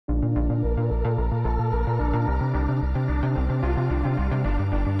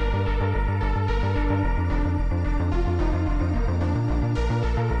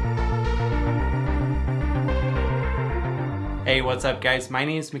Hey, what's up guys? My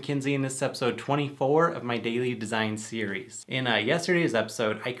name is Mackenzie and this is episode 24 of my daily design series. In yesterday's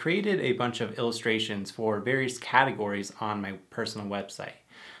episode, I created a bunch of illustrations for various categories on my personal website.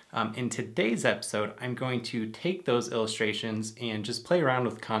 In today's episode, I'm going to take those illustrations and just play around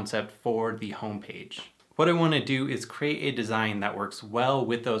with concept for the homepage. What I want to do is create a design that works well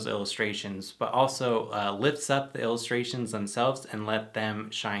with those illustrations, but also lifts up the illustrations themselves and let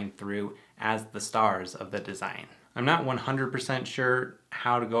them shine through as the stars of the design. I'm not 100% sure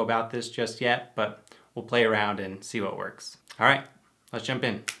how to go about this just yet, but we'll play around and see what works. All right, let's jump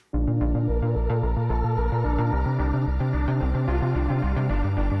in.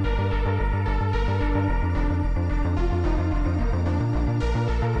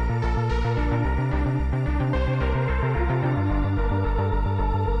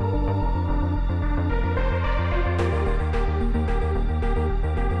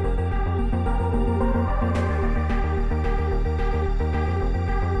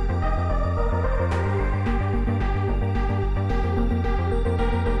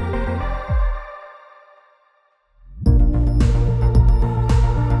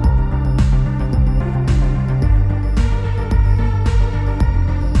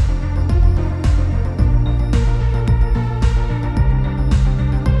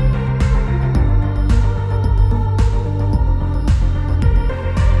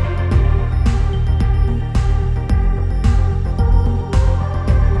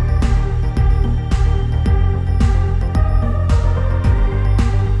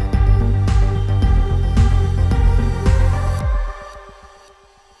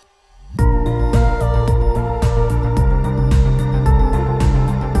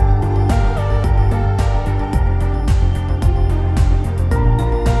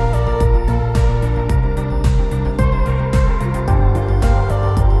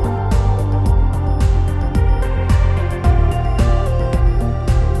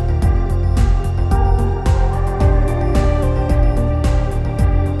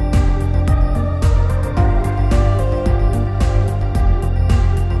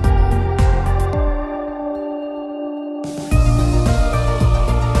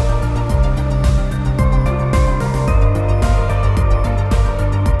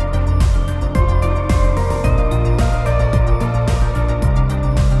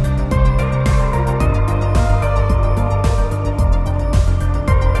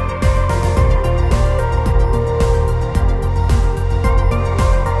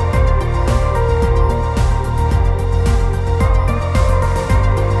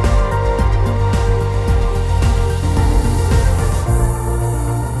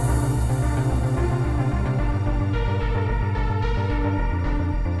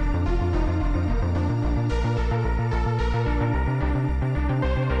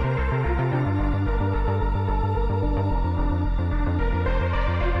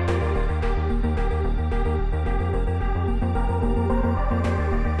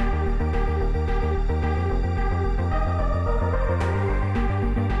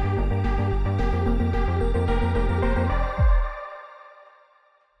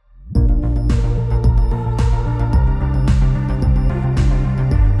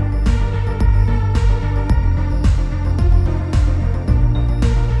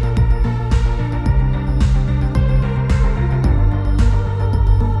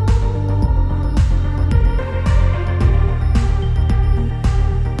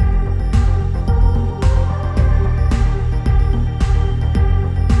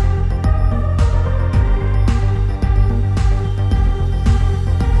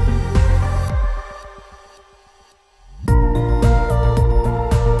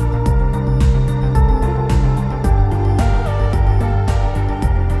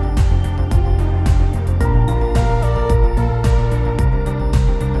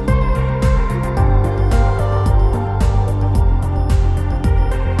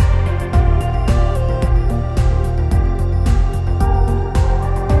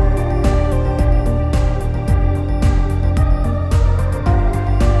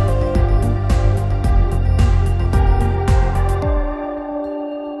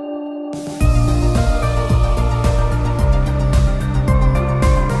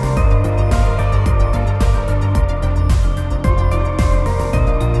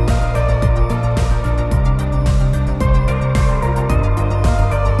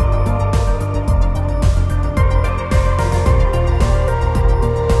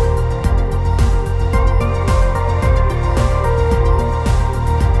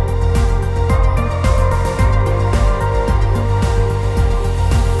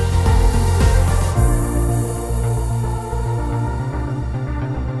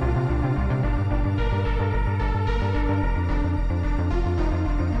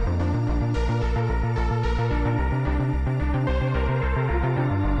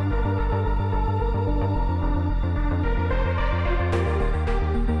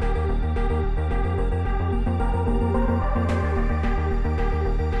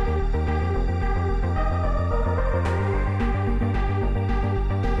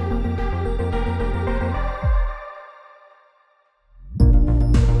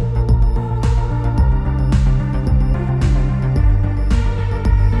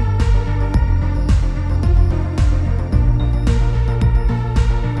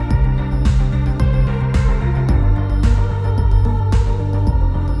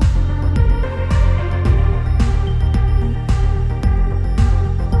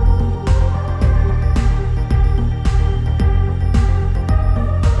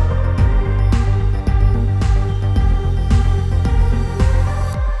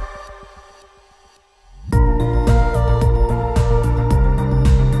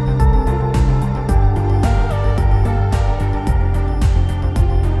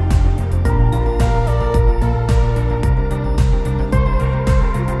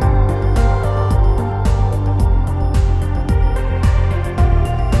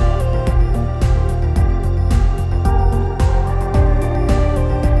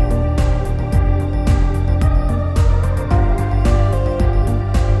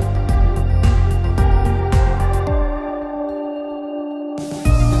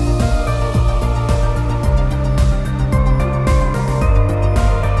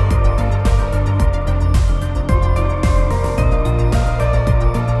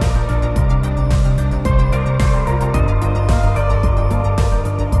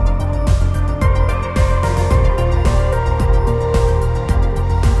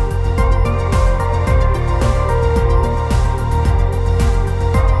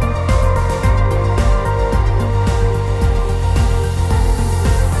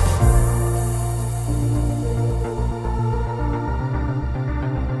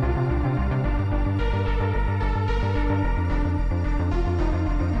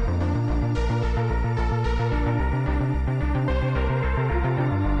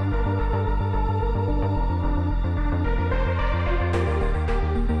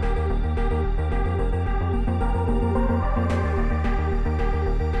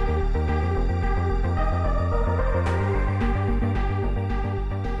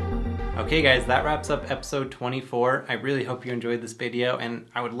 Okay guys, that wraps up episode 24. I really hope you enjoyed this video, and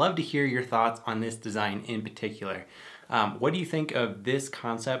I would love to hear your thoughts on this design in particular. What do you think of this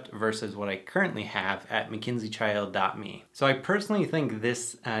concept versus what I currently have at mackenziechild.me? So I personally think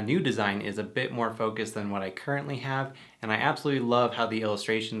this new design is a bit more focused than what I currently have, and I absolutely love how the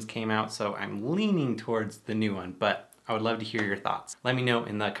illustrations came out, so I'm leaning towards the new one, but I would love to hear your thoughts. Let me know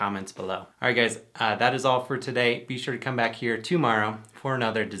in the comments below. All right guys, that is all for today. Be sure to come back here tomorrow for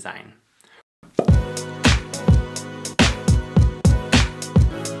another design.